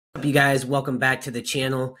You guys, welcome back to the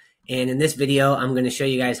channel. And in this video, I'm going to show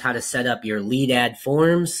you guys how to set up your lead ad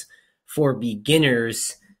forms for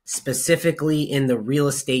beginners, specifically in the real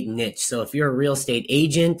estate niche. So if you're a real estate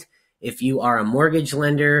agent, if you are a mortgage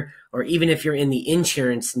lender, or even if you're in the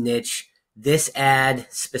insurance niche, this ad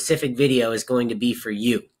specific video is going to be for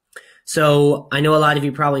you. So I know a lot of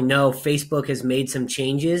you probably know Facebook has made some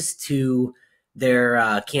changes to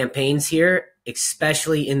their campaigns here,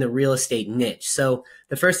 especially in the real estate niche. So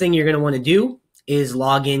the first thing you're going to want to do is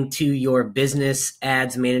log into your business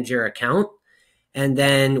ads manager account. And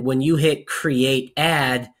then when you hit create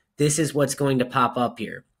ad, this is what's going to pop up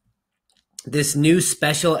here. This new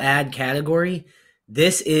special ad category,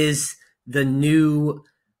 this is the new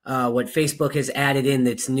what Facebook has added in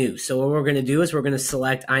that's new. So what we're going to do is we're going to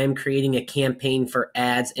select, I am creating a campaign for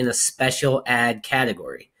ads in a special ad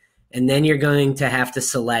category. And then you're going to have to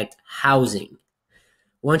select housing.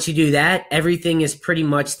 Once you do that, everything is pretty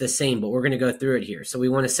much the same, but we're going to go through it here. So we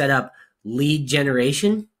want to set up lead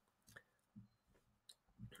generation.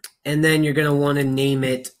 And then you're going to want to name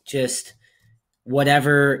it just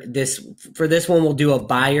whatever this, for this one, we'll do a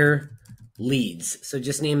buyer leads. So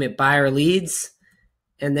just name it buyer leads.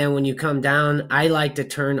 And then when you come down, I like to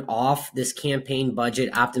turn off this campaign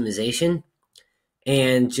budget optimization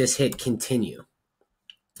and just hit continue.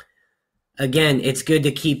 Again, it's good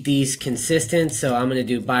to keep these consistent. So I'm going to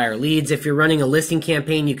do buyer leads. If you're running a listing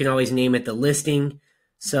campaign, you can always name it the listing.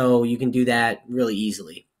 So you can do that really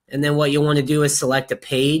easily. And then what you'll want to do is select a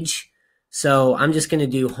page. So I'm just going to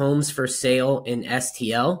do homes for sale in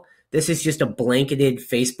STL. This is just a blanketed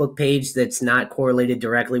Facebook page that's not correlated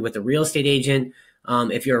directly with a real estate agent.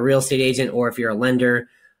 If you're a real estate agent or if you're a lender,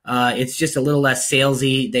 it's just a little less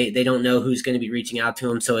salesy. They don't know who's going to be reaching out to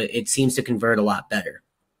them. So it seems to convert a lot better.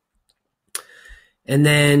 And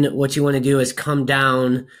then what you want to do is come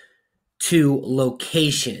down to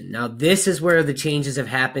location. Now, this is where the changes have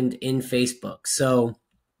happened in Facebook. So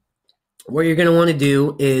what you're going to want to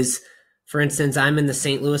do is, for instance, I'm in the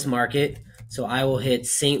St. Louis market. So I will hit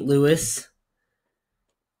St. Louis,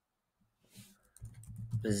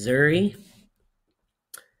 Missouri.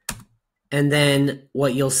 And then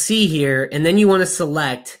what you'll see here, and then you want to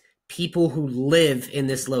select people who live in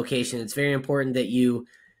this location. It's very important that you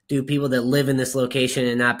do people that live in this location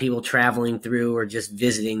and not people traveling through or just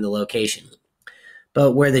visiting the location.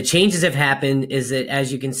 But where the changes have happened is that,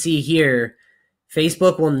 as you can see here,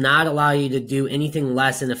 Facebook will not allow you to do anything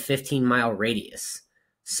less than a 15-mile radius.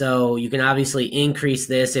 So you can obviously increase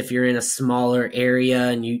this if you're in a smaller area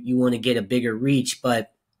and you want to get a bigger reach.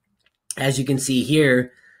 But as you can see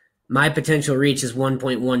here, my potential reach is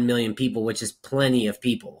 1.1 million people, which is plenty of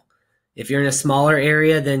people. If you're in a smaller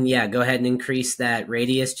area, then yeah, go ahead and increase that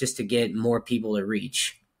radius just to get more people to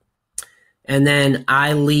reach. And then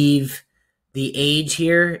I leave the age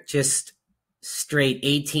here just straight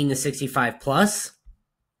 18 to 65 plus.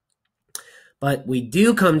 But we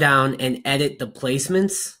do come down and edit the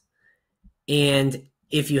placements. And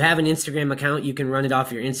if you have an Instagram account, you can run it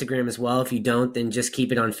off your Instagram as well. If you don't, then just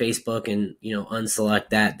keep it on Facebook and, unselect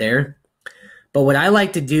that there. But what I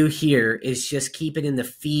like to do here is just keep it in the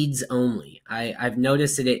feeds only. I've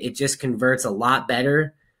noticed that it just converts a lot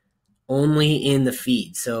better only in the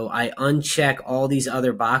feed. So I uncheck all these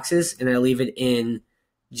other boxes and I leave it in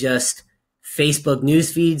just Facebook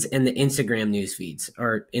news feeds and the Instagram news feeds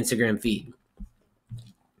or Instagram feed.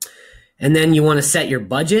 And then you want to set your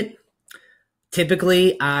budget.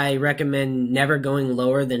 Typically, I recommend never going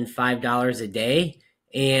lower than $5 a day.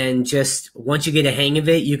 And just once you get a hang of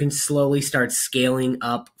it, you can slowly start scaling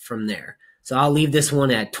up from there. So I'll leave this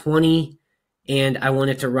one at 20 and I want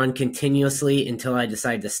it to run continuously until I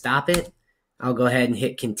decide to stop it. I'll go ahead and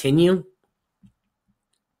hit continue.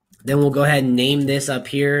 Then we'll go ahead and name this up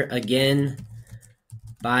here again,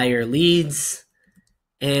 buyer leads.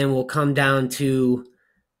 And we'll come down to,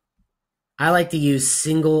 I like to use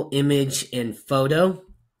single image and photo.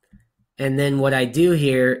 And then what I do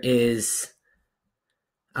here is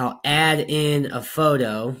I'll add in a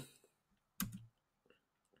photo.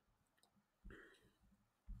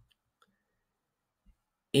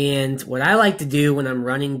 And what I like to do when I'm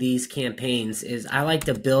running these campaigns is I like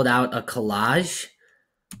to build out a collage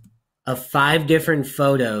of 5 different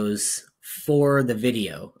photos for the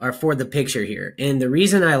video or for the picture here. And the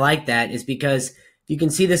reason I like that is because you can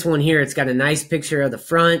see this one here. It's got a nice picture of the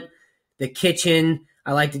front, the kitchen.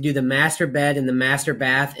 I like to do the master bed and the master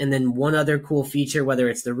bath. And then one other cool feature, whether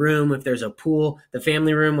it's the room, if there's a pool, the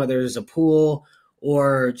family room, whether there's a pool,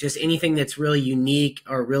 or just anything that's really unique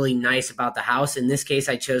or really nice about the house. In this case,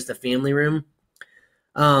 I chose the family room.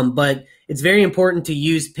 But it's very important to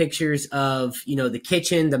use pictures of, the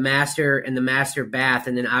kitchen, the master, and the master bath,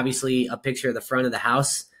 and then obviously a picture of the front of the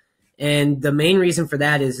house. And the main reason for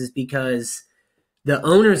that is because the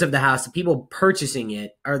owners of the house, the people purchasing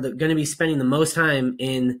it, are going to be spending the most time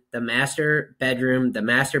in the master bedroom, the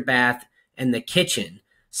master bath, and the kitchen.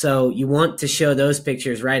 So you want to show those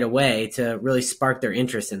pictures right away to really spark their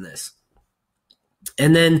interest in this.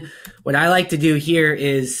 And then what I like to do here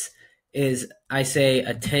is I say,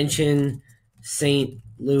 attention St.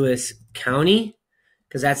 Louis County,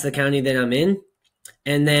 because that's the county that I'm in.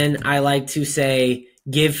 And then I like to say,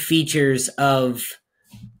 give features of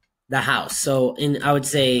the house. So I would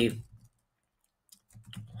say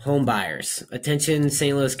home buyers, attention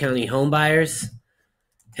St. Louis County home buyers.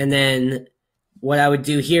 And then what I would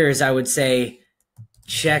do here is I would say,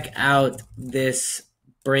 check out this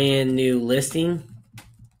brand new listing.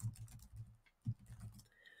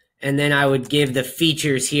 And then I would give the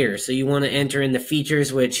features here. So you want to enter in the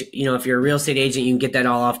features, which, if you're a real estate agent, you can get that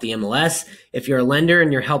all off the MLS. If you're a lender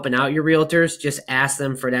and you're helping out your realtors, just ask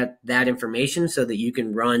them for that information so that you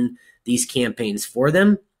can run these campaigns for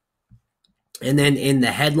them. And then in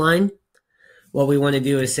the headline, what we want to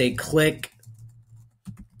do is say, click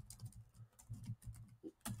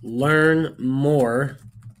learn more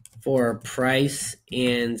for price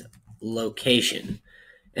and location.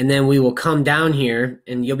 And then we will come down here,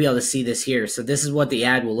 and you'll be able to see this here. So this is what the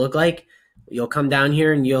ad will look like. You'll come down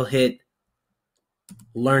here and you'll hit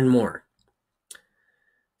learn more.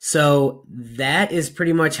 So that is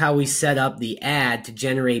pretty much how we set up the ad to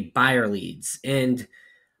generate buyer leads. And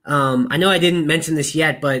I know I didn't mention this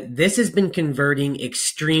yet, but this has been converting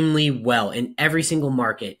extremely well in every single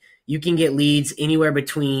market. You can get leads anywhere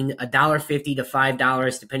between $1.50 to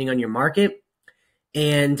 $5, depending on your market.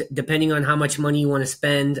 And depending on how much money you want to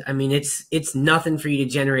spend, I mean, it's nothing for you to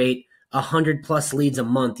generate 100+ leads a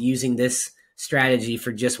month using this strategy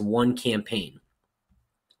for just one campaign.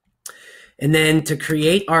 And then to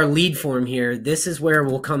create our lead form here, this is where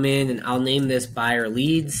we'll come in, and I'll name this buyer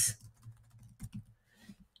leads.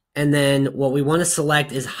 And then what we want to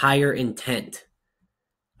select is higher intent.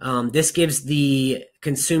 This gives the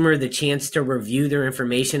consumer the chance to review their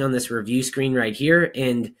information on this review screen right here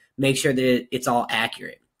and make sure that it's all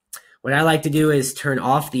accurate. What I like to do is turn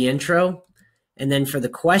off the intro. And then for the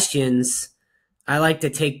questions, I like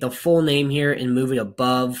to take the full name here and move it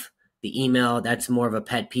above the email. That's more of a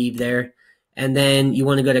pet peeve there. And then you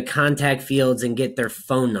want to go to contact fields and get their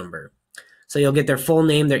phone number. So you'll get their full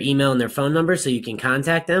name, their email, and their phone number so you can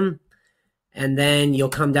contact them. And then you'll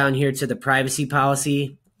come down here to the privacy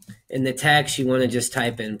policy. In the text, you want to just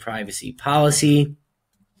type in privacy policy.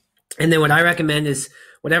 And then what I recommend is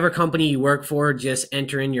whatever company you work for, just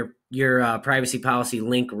enter in your privacy policy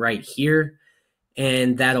link right here,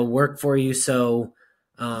 and that'll work for you. So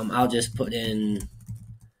I'll just put in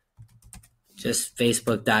just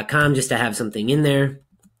facebook.com just to have something in there.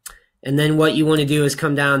 And then what you want to do is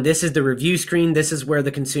come down. This is the review screen. This is where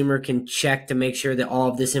the consumer can check to make sure that all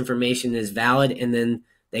of this information is valid, and then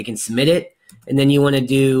they can submit it. And then you want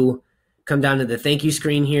to come down to the thank you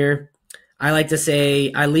screen here. I like to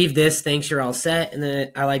say, I leave this, thanks, you're all set. And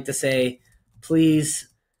then I like to say, please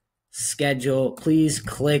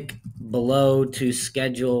click below to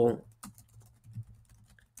schedule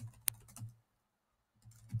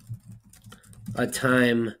a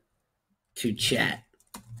time to chat.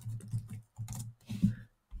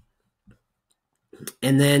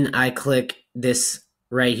 And then I click this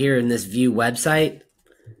right here in this view website,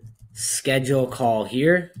 schedule call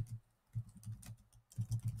here.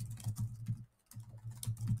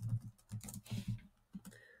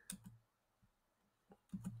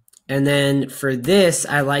 And then for this,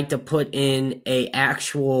 I like to put in a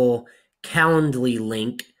actual Calendly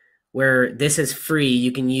link where this is free.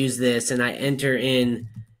 You can use this, and I enter in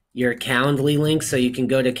your Calendly link so you can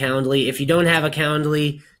go to Calendly. If you don't have a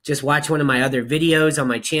Calendly, just watch one of my other videos on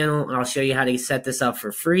my channel, and I'll show you how to set this up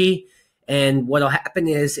for free. And what'll happen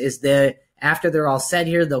is that after they're all set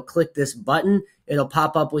here, they'll click this button. It'll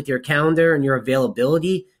pop up with your calendar and your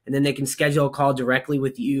availability, and then they can schedule a call directly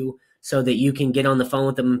with you so that you can get on the phone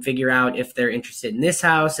with them and figure out if they're interested in this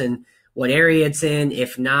house and what area it's in.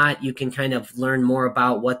 If not, you can kind of learn more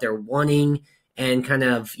about what they're wanting and kind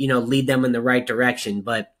of, lead them in the right direction.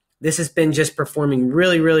 But this has been just performing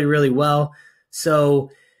really, really, really well. So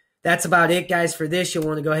that's about it, guys, for this. You'll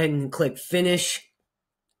want to go ahead and click finish.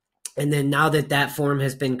 And then now that form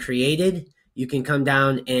has been created, you can come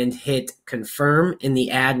down and hit confirm, and the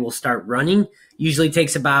ad will start running. Usually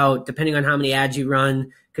takes about, depending on how many ads you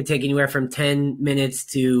run, could take anywhere from 10 minutes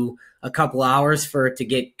to a couple hours for it to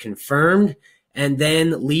get confirmed. and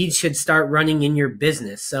then leads should start running in your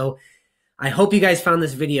business. So I hope you guys found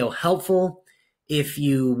this video helpful. If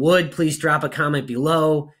you would, please drop a comment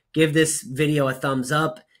below, give this video a thumbs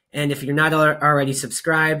up, and if you're not already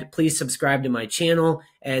subscribed, please subscribe to my channel,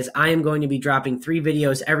 as I am going to be dropping 3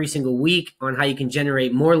 videos every single week on how you can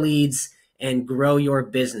generate more leads and grow your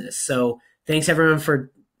business. So thanks everyone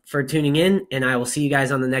for tuning in, and I will see you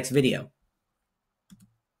guys on the next video.